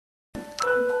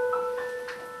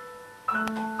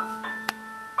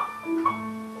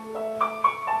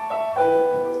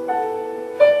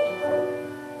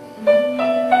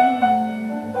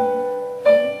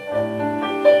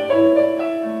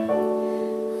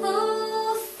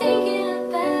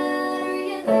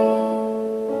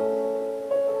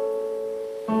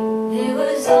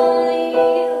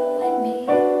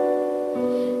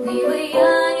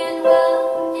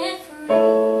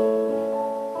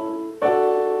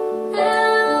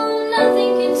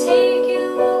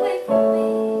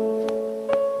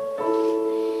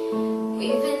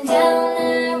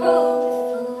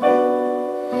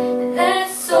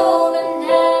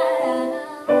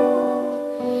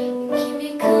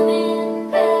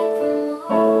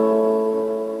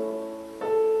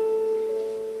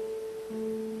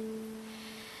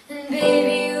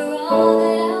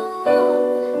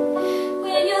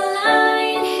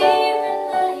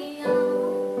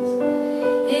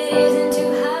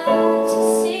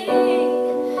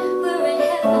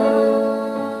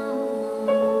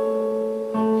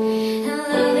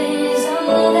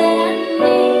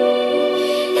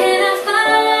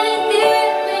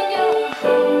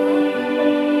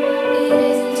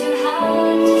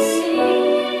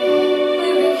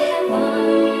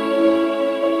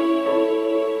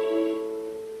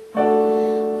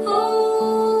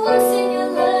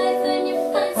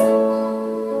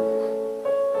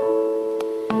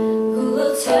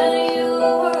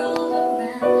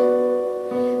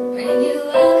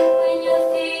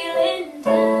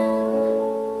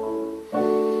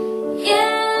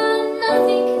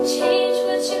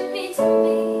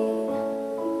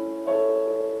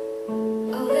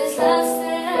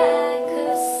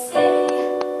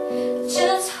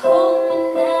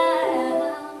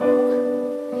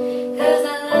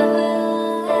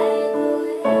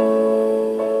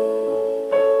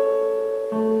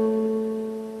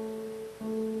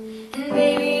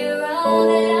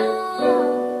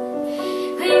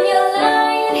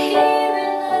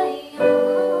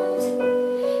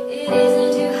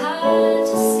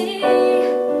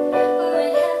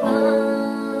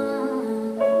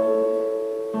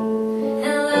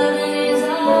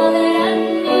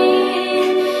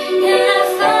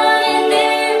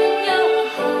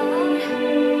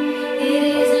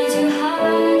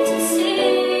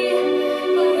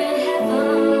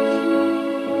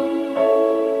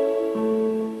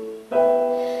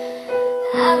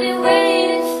I've been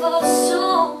waiting for so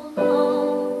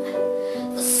long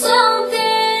for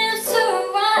something to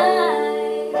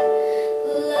right,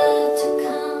 love to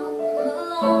come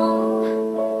along.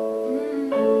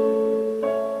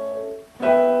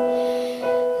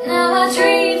 Now my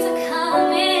dreams are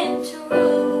coming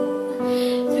true,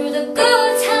 through the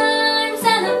good times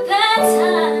and the bad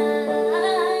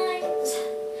times.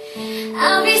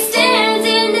 I'll be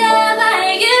standing there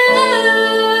by you.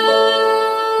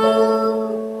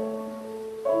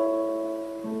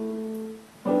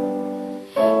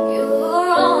 You're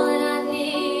all I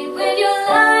need when you're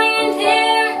lying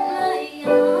there in my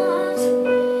arms.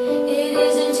 It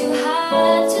isn't too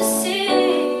hard to see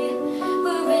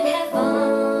we're in heaven,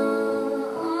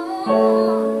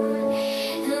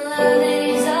 and love